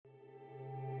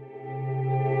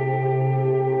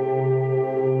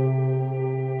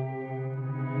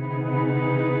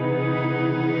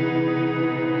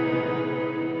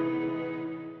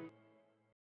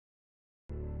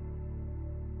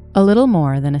A little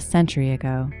more than a century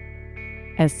ago,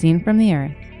 as seen from the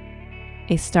Earth,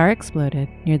 a star exploded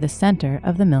near the center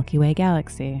of the Milky Way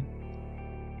galaxy.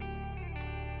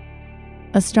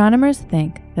 Astronomers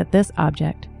think that this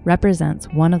object represents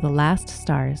one of the last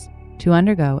stars to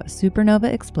undergo a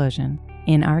supernova explosion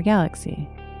in our galaxy.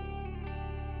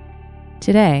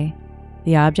 Today,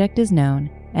 the object is known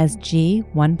as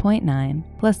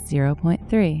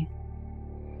G1.9+0.3.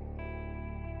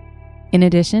 In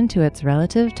addition to its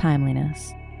relative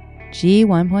timeliness,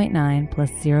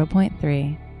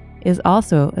 G1.9+0.3 is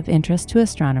also of interest to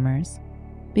astronomers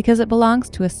because it belongs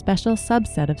to a special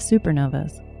subset of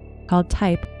supernovas called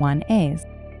Type 1As.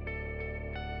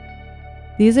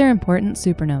 These are important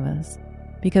supernovas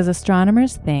because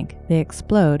astronomers think they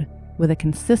explode with a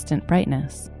consistent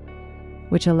brightness,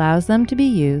 which allows them to be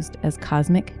used as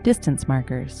cosmic distance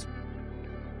markers.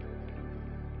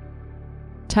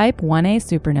 Type 1A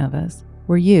supernovas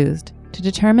were used to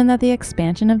determine that the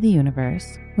expansion of the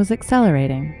universe was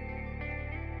accelerating.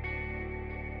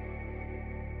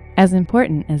 As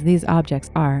important as these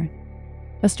objects are,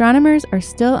 astronomers are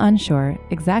still unsure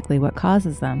exactly what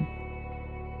causes them.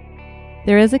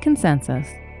 There is a consensus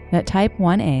that Type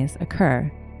 1As occur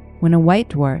when a white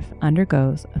dwarf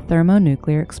undergoes a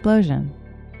thermonuclear explosion.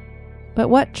 But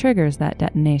what triggers that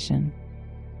detonation?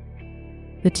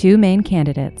 The two main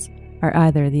candidates are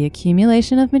either the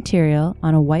accumulation of material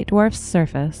on a white dwarf's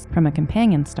surface from a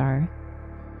companion star,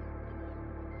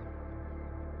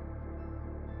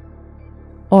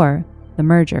 or the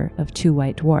merger of two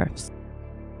white dwarfs.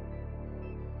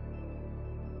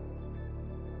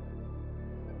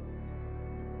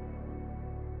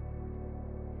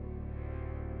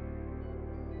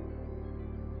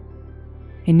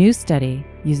 A new study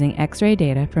using X-ray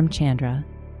data from Chandra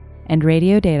and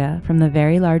radio data from the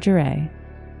Very Large Array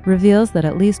reveals that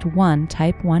at least one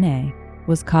Type 1A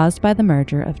was caused by the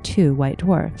merger of two white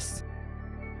dwarfs.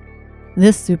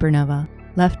 This supernova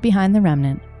left behind the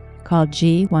remnant called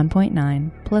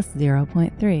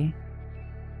G1.9+0.3.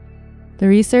 The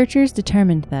researchers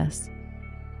determined this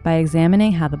by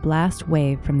examining how the blast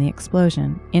wave from the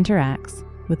explosion interacts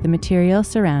with the material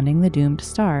surrounding the doomed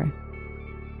star.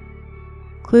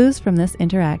 Clues from this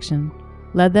interaction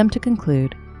led them to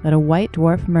conclude that a white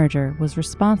dwarf merger was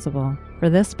responsible for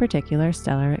this particular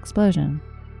stellar explosion.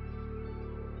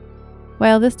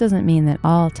 While this doesn't mean that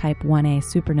all Type 1A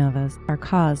supernovas are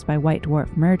caused by white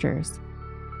dwarf mergers,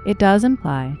 it does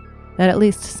imply that at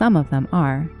least some of them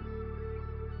are.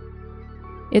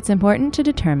 It's important to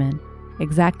determine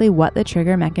exactly what the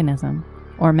trigger mechanism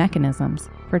or mechanisms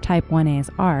for Type 1As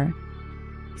are,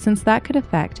 since that could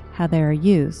affect how they are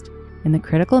used in the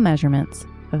critical measurements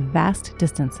of vast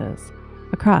distances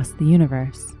across the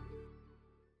universe.